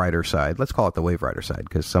Wave Rider side, let's call it the Wave Rider side,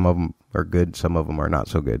 because some of them are good, some of them are not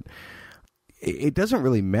so good. It doesn't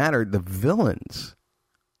really matter. The villains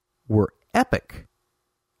were epic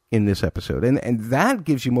in this episode, and that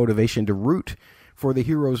gives you motivation to root for the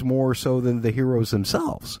heroes more so than the heroes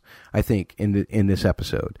themselves, I think, in this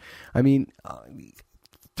episode. I mean,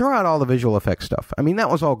 throw out all the visual effects stuff. I mean, that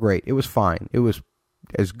was all great. It was fine. It was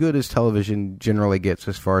as good as television generally gets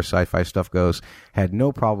as far as sci-fi stuff goes. Had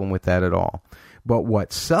no problem with that at all. But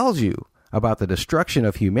what sells you about the destruction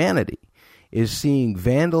of humanity is seeing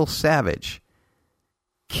Vandal Savage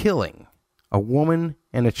killing a woman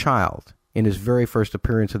and a child in his very first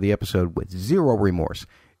appearance of the episode with zero remorse.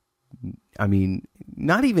 I mean,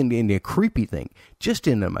 not even in a creepy thing, just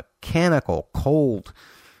in a mechanical, cold,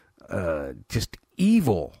 just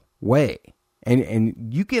evil way.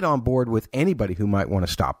 And you get on board with anybody who might want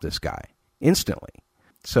to stop this guy instantly.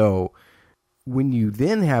 So when you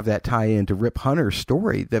then have that tie in to Rip Hunter's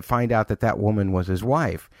story, that find out that that woman was his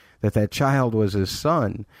wife, that that child was his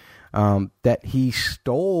son, that he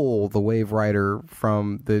stole the Wave Rider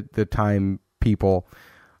from the Time people,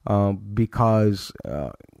 because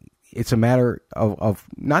it's a matter of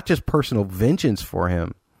not just personal vengeance for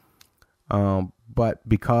him, but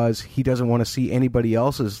because he doesn't want to see anybody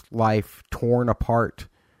else's life torn apart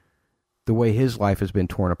the way his life has been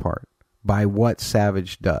torn apart by what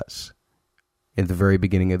Savage does in the very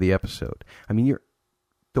beginning of the episode. I mean,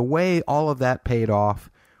 the way all of that paid off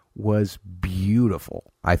was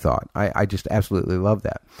beautiful, I thought. I just absolutely love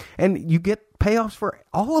that. And you get payoffs for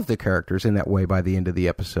all of the characters in that way by the end of the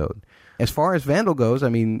episode. As far as Vandal goes, I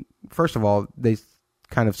mean, first of all, they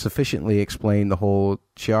kind of sufficiently explain the whole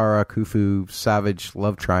Chiara, Khufu, Savage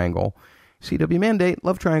love triangle. CW Mandate,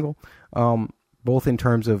 love triangle. Both in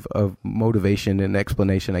terms of motivation and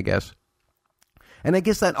explanation, I guess. And I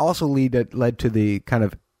guess that also led to the kind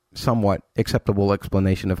of somewhat acceptable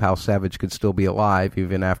explanation of how Savage could still be alive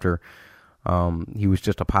even after he was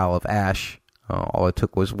just a pile of ash. All it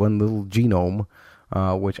took was one little genome,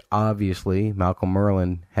 which obviously Malcolm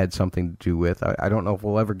Merlyn had something to do with. I don't know if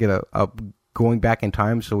we'll ever get a going back in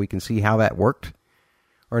time so we can see how that worked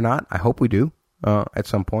or not. I hope we do at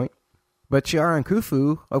some point. But Chiara and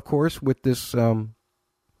Khufu, of course, with this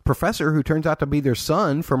professor who turns out to be their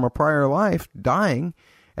son from a prior life, dying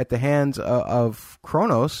at the hands of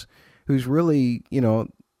Kronos, who's really,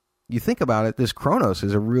 you think about it, this Kronos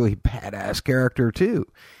is a really badass character too.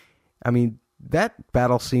 I mean, that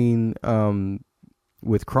battle scene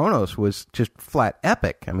with Kronos was just flat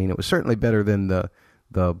epic. I mean, it was certainly better than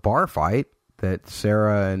the bar fight that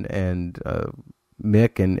Sarah and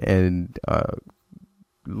Mick and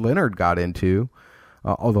Leonard got into,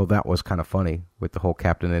 although that was kind of funny with the whole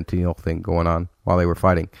Captain and Tennille thing going on while they were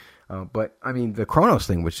fighting. But, I mean, the Kronos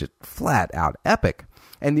thing was just flat out epic.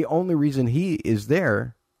 And the only reason he is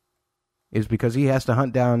there is because he has to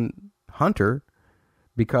hunt down Hunter,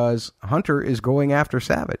 because Hunter is going after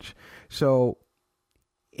Savage. So,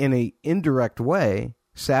 in an indirect way,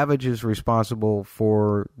 Savage is responsible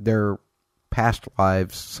for their past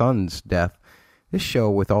lives' son's death. This show,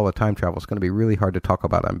 with all the time travel, is going to be really hard to talk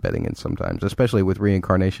about, I'm betting, in sometimes, especially with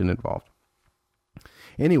reincarnation involved.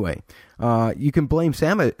 Anyway, you can blame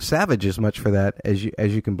Savage as much for that as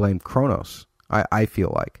you can blame Kronos, I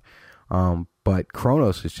feel like. But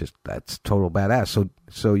Kronos is that's total badass.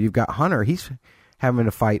 So you've got Hunter, he's having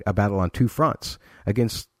to fight a battle on two fronts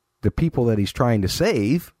against the people that he's trying to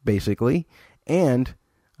save, basically, and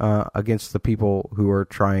against the people who are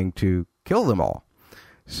trying to kill them all.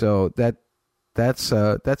 So that's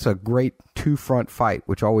a great two-front fight,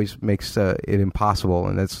 which always makes it impossible,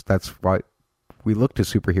 and that's why we look to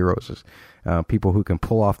superheroes as people who can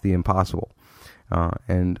pull off the impossible.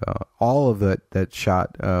 And all of that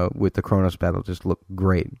shot with the Kronos battle just looked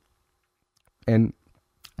great. And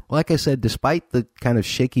like I said, despite the kind of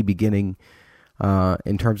shaky beginning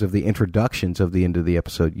in terms of the introductions of the end of the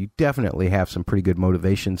episode, you definitely have some pretty good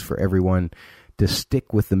motivations for everyone to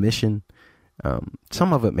stick with the mission.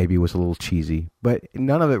 Some of it maybe was a little cheesy, but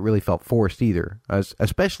none of it really felt forced either.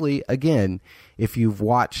 Especially, again, if you've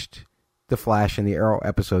watched the Flash and the Arrow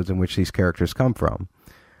episodes in which these characters come from.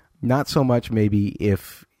 Not so much maybe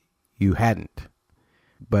if you hadn't.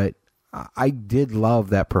 But I did love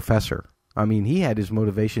that professor. I mean, he had his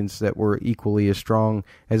motivations that were equally as strong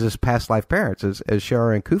as his past life parents, as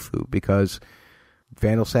Chiara and Khufu, because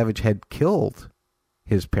Vandal Savage had killed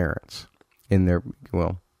his parents in their,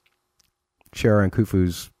 Chiara and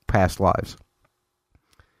Khufu's past lives.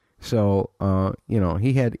 So,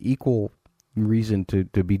 he had equal reason to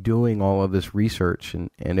be doing all of this research and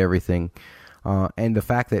everything. And the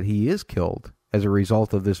fact that he is killed as a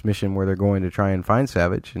result of this mission where they're going to try and find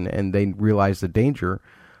Savage and they realize the danger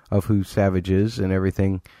of who Savage is and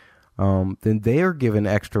everything, then they are given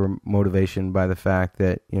extra motivation by the fact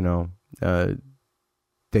that,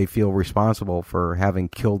 they feel responsible for having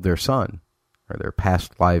killed their son or their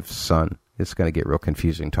past life's son. It's going to get real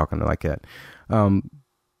confusing talking like that.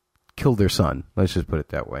 Killed their son. Let's just put it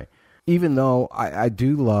that way. Even though I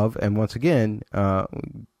do love, and once again,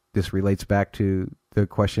 this relates back to the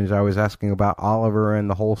questions I was asking about Oliver and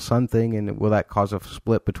the whole son thing, and will that cause a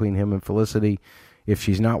split between him and Felicity if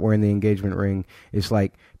she's not wearing the engagement ring? It's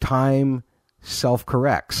like time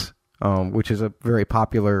self-corrects. which is a very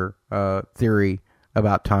popular theory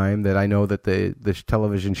about time that I know that the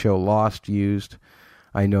television show Lost used.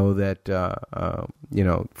 I know that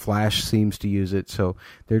Flash seems to use it. So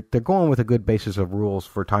they're going with a good basis of rules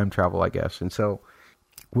for time travel, I guess. And so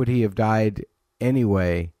would he have died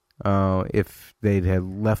anyway if they'd have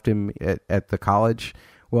left him at the college?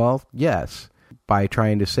 Well, yes. By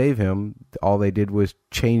trying to save him, all they did was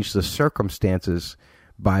change the circumstances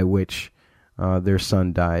by which their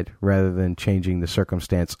son died, rather than changing the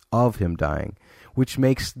circumstance of him dying, which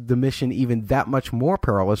makes the mission even that much more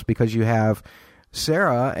perilous, because you have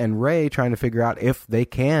Sarah and Ray trying to figure out if they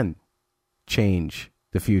can change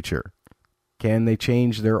the future. Can they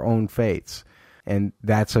change their own fates? And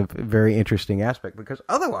that's a very interesting aspect, because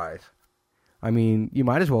otherwise, I mean, you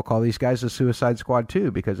might as well call these guys the Suicide Squad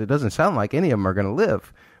too, because it doesn't sound like any of them are going to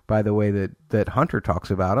live by the way that Hunter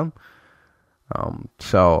talks about them.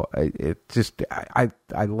 So it just,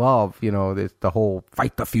 I love, the whole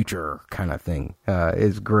fight the future kind of thing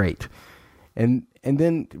is great. And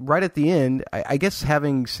then right at the end, I guess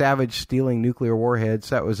having Savage stealing nuclear warheads,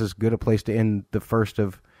 that was as good a place to end the first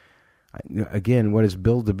of, again, what is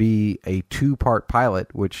billed to be a 2-part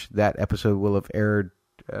pilot, which that episode will have aired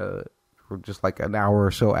just like an hour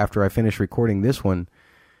or so after I finish recording this one.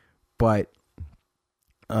 But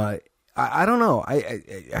I don't know.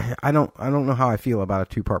 I don't know how I feel about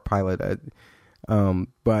a 2-part pilot.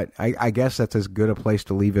 But I guess that's as good a place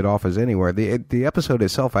to leave it off as anywhere. The episode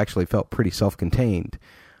itself actually felt pretty self-contained.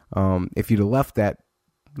 If you'd have left that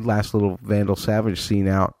last little Vandal Savage scene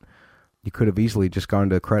out, you could have easily just gone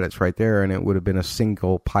to the credits right there, and it would have been a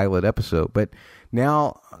single pilot episode. But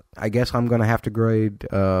now, I guess I'm going to have to grade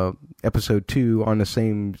episode 2 on the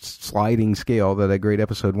same sliding scale that I grade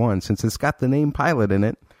episode 1, since it's got the name pilot in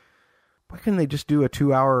it. Why couldn't they just do a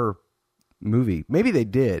 2-hour movie? Maybe they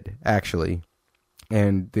did, actually,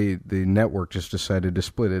 and the network just decided to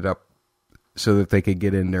split it up so that they could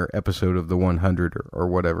get in their episode of the 100 or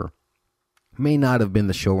whatever. May not have been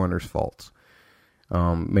the showrunner's fault.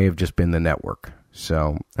 May have just been the network.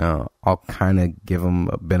 So I'll kind of give them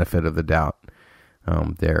a benefit of the doubt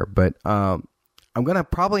there. But I'm going to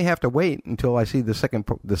probably have to wait until I see the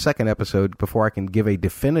second episode before I can give a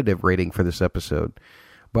definitive rating for this episode.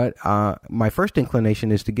 But my first inclination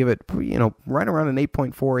is to give it, right around an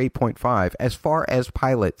 8.4, 8.5 as far as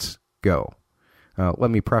pilots go.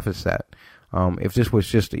 Let me preface that. If this was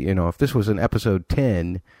just, if this was an episode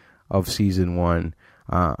 10 of season 1,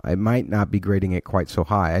 I might not be grading it quite so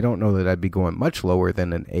high. I don't know that I'd be going much lower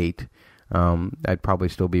than an 8. I'd probably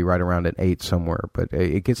still be right around an 8 somewhere. But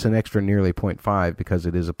it gets an extra nearly 0.5 because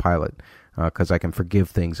it is a pilot, because I can forgive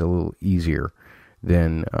things a little easier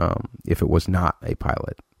than if it was not a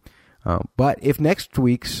pilot. But if next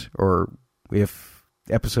week's, or if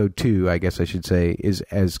episode 2, I guess I should say, is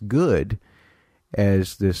as good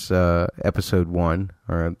as this episode 1,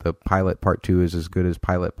 or the pilot part 2 is as good as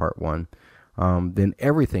pilot part 1, then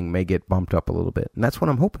everything may get bumped up a little bit. And that's what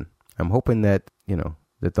I'm hoping. I'm hoping that,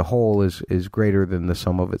 that the whole is greater than the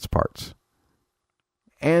sum of its parts.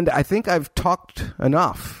 And I think I've talked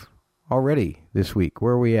enough already this week.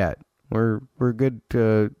 Where are we at? We're good,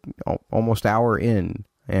 almost hour in.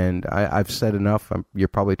 And I've said enough. You're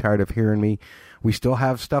probably tired of hearing me. We still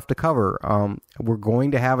have stuff to cover. We're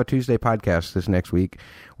going to have a Tuesday podcast this next week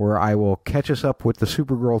where I will catch us up with the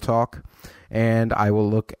Supergirl talk, and I will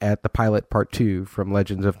look at the pilot part 2 from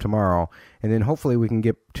Legends of Tomorrow. And then hopefully we can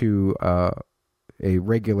get to a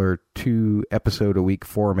regular 2-episode-a-week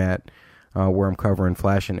format where I'm covering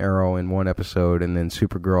Flash and Arrow in one episode, and then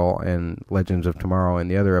Supergirl and Legends of Tomorrow in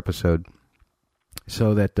the other episode.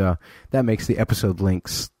 So that that makes the episode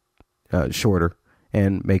links shorter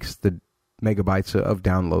and makes the megabytes of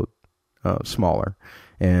download smaller,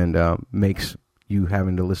 and makes you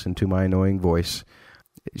having to listen to my annoying voice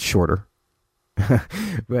shorter.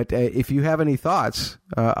 But if you have any thoughts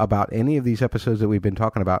about any of these episodes that we've been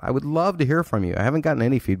talking about, I would love to hear from you. I haven't gotten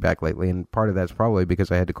any feedback lately, and part of that's probably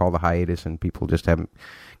because I had to call the hiatus and people just haven't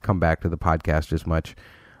come back to the podcast as much.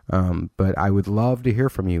 But I would love to hear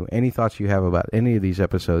from you. Any thoughts you have about any of these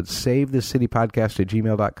episodes,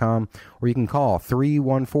 savethiscitypodcast@gmail.com, or you can call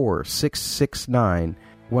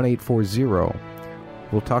 314-669-1840.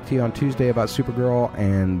 We'll talk to you on Tuesday about Supergirl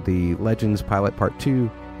and the Legends Pilot Part 2.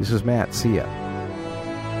 This is Matt. See ya.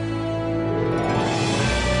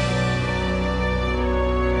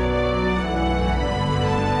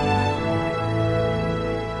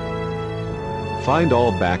 Find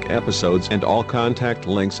all back episodes and all contact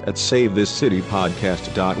links at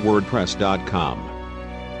savethiscitypodcast.wordpress.com.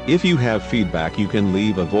 If you have feedback, you can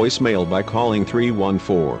leave a voicemail by calling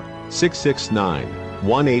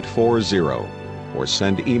 314-669-1840. or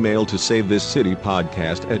send email to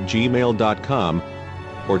savethiscitypodcast@gmail.com,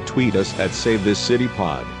 or tweet us at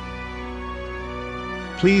SaveThisCityPod.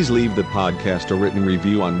 Please leave the podcast a written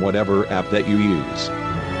review on whatever app that you use.